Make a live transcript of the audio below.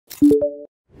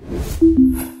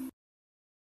Fellow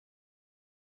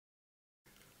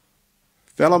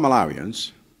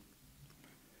Malawians,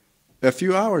 a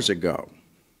few hours ago,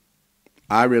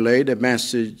 I relayed a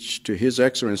message to His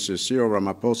Excellency Cyril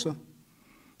Ramaphosa,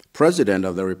 President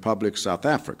of the Republic of South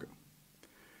Africa,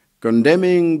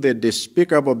 condemning the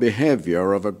despicable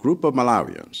behavior of a group of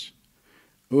Malawians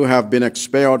who have been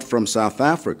expelled from South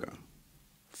Africa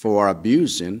for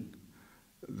abusing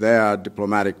their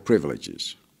diplomatic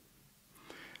privileges.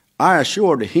 I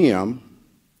assured him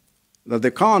that the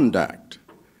conduct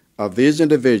of these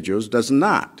individuals does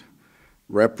not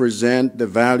represent the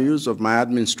values of my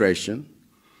administration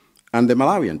and the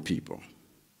Malawian people,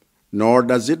 nor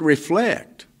does it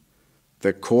reflect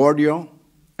the cordial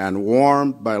and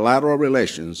warm bilateral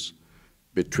relations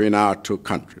between our two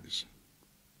countries.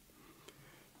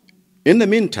 In the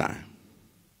meantime,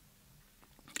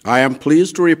 I am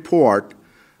pleased to report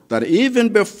that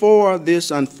even before this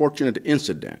unfortunate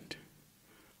incident,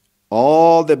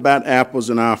 all the bad apples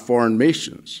in our foreign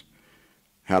missions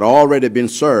had already been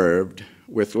served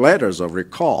with letters of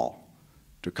recall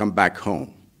to come back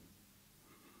home.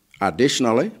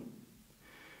 Additionally,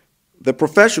 the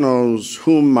professionals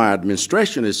whom my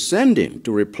administration is sending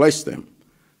to replace them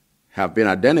have been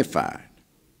identified,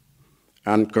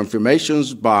 and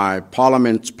confirmations by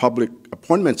Parliament's Public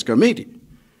Appointments Committee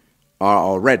are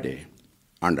already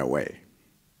underway.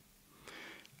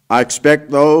 I expect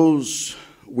those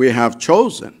we have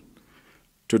chosen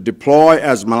to deploy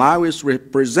as Malawi's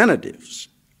representatives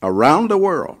around the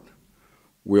world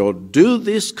will do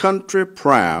this country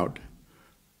proud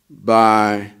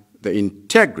by the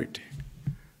integrity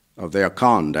of their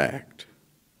conduct.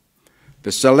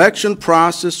 The selection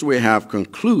process we have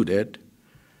concluded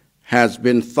has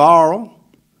been thorough,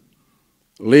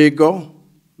 legal,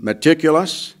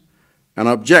 meticulous, and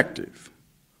objective,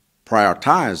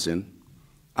 prioritizing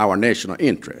our national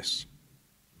interests,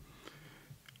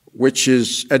 which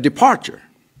is a departure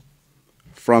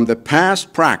from the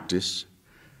past practice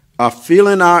of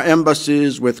filling our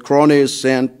embassies with cronies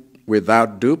sent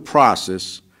without due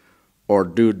process or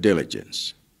due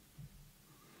diligence.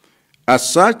 As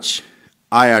such,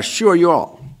 I assure you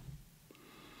all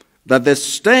that the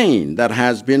stain that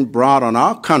has been brought on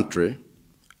our country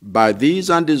by these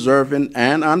undeserving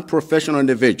and unprofessional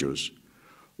individuals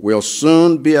will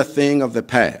soon be a thing of the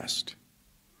past.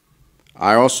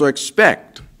 I also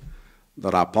expect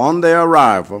that upon their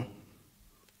arrival,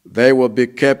 they will be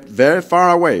kept very far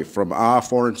away from our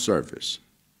foreign service.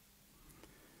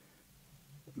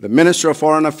 The Minister of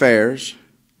Foreign Affairs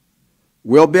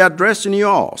will be addressing you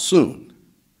all soon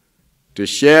to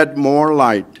shed more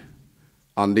light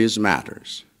on these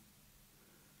matters.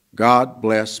 God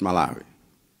bless Malawi.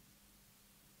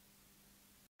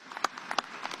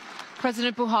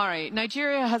 President Buhari,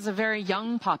 Nigeria has a very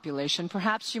young population.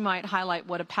 Perhaps you might highlight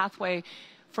what a pathway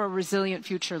for a resilient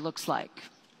future looks like.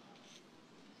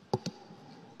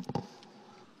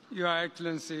 Your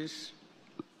Excellencies,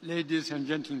 ladies and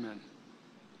gentlemen,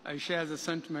 I share the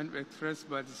sentiment expressed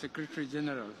by the Secretary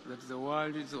General that the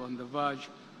world is on the verge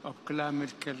of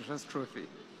climate catastrophe.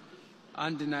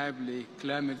 Undeniably,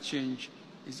 climate change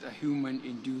is a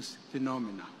human-induced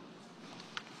phenomenon.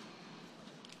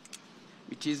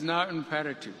 It is now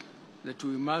imperative that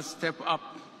we must step up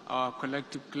our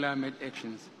collective climate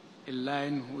actions in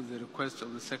line with the request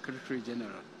of the Secretary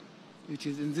General. It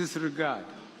is in this regard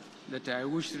that I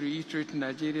wish to reiterate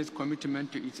Nigeria's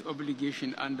commitment to its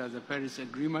obligation under the Paris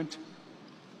Agreement,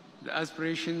 the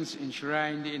aspirations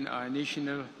enshrined in our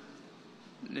national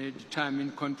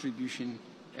determined contribution,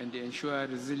 and ensure a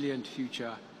resilient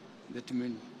future that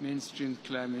mainstream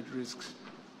climate risks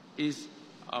is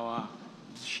our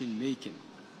decision-making.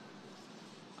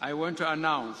 I want to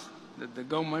announce that the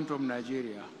government of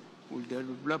Nigeria will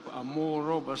develop a more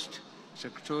robust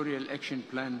sectorial action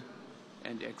plan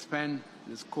and expand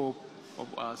the scope of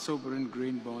our sovereign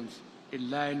green bonds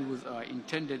in line with our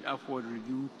intended upward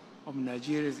review of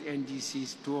Nigeria's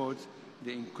NDCs towards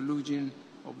the inclusion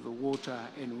of the water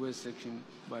and waste section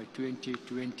by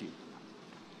 2020.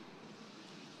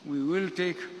 We will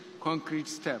take concrete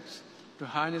steps to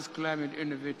harness climate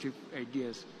innovative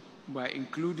ideas by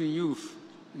including youth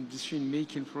in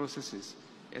decision-making processes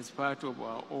as part of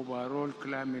our overall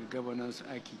climate governance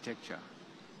architecture.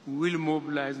 We will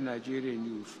mobilize Nigerian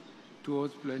youth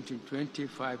towards planting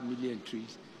 25 million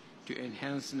trees to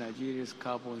enhance Nigeria's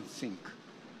carbon sink.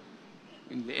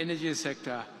 In the energy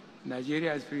sector,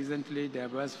 Nigeria is presently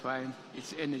diversifying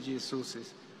its energy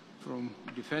sources from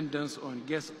dependence on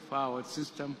gas-powered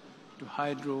system to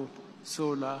hydro,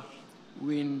 solar,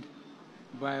 wind,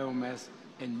 biomass,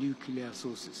 and nuclear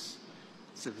sources.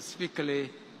 Specifically,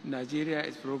 Nigeria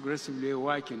is progressively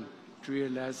working to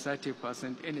realize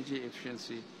 30% energy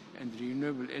efficiency and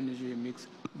renewable energy mix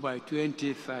by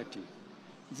 2030.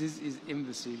 This is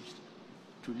envisaged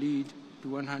to lead to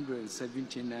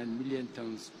 179 million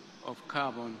tons of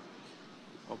carbon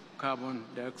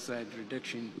dioxide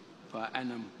reduction per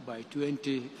annum by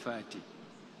 2030.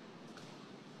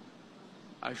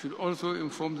 I should also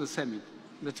inform the summit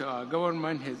that our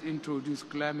government has introduced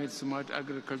climate-smart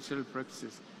agricultural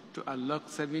practices to unlock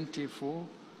 74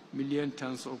 million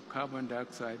tons of carbon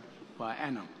dioxide per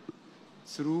annum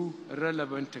through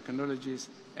relevant technologies,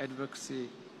 advocacy,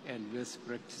 and best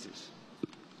practices.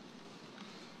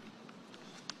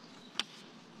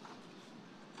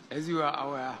 As you are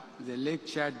aware, the Lake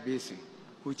Chad Basin,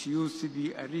 which used to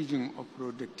be a region of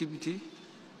productivity,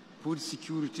 food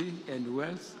security, and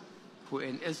wealth for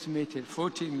an estimated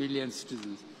 40 million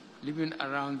citizens living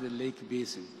around the lake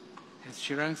basin, has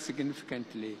shrunk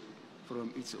significantly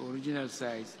from its original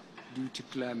size due to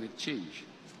climate change.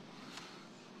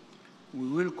 We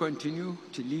will continue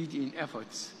to lead in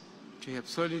efforts to have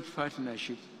solid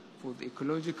partnership for the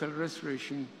ecological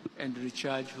restoration and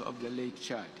recharge of the Lake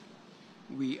Chad.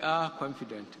 We are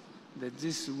confident that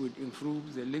this would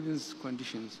improve the living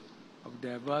conditions of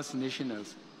diverse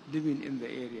nationals living in the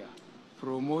area,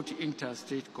 promote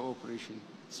interstate cooperation,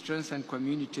 strengthen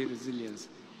community resilience,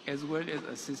 as well as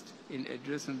assist in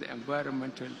addressing the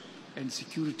environmental and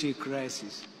security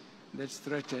crises that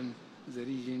threaten the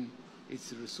region,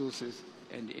 its resources,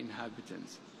 and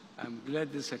inhabitants. I'm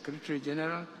glad the Secretary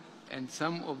General and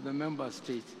some of the member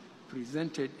states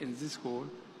presented in this hall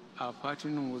are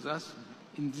partnering with us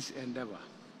in this endeavor.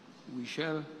 We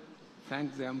shall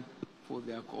thank them for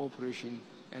their cooperation,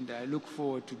 and I look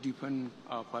forward to deepen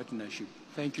our partnership.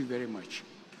 Thank you very much.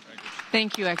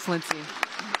 Thank you, Excellency.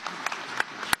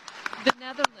 The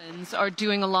Netherlands are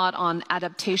doing a lot on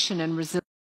adaptation and resilience.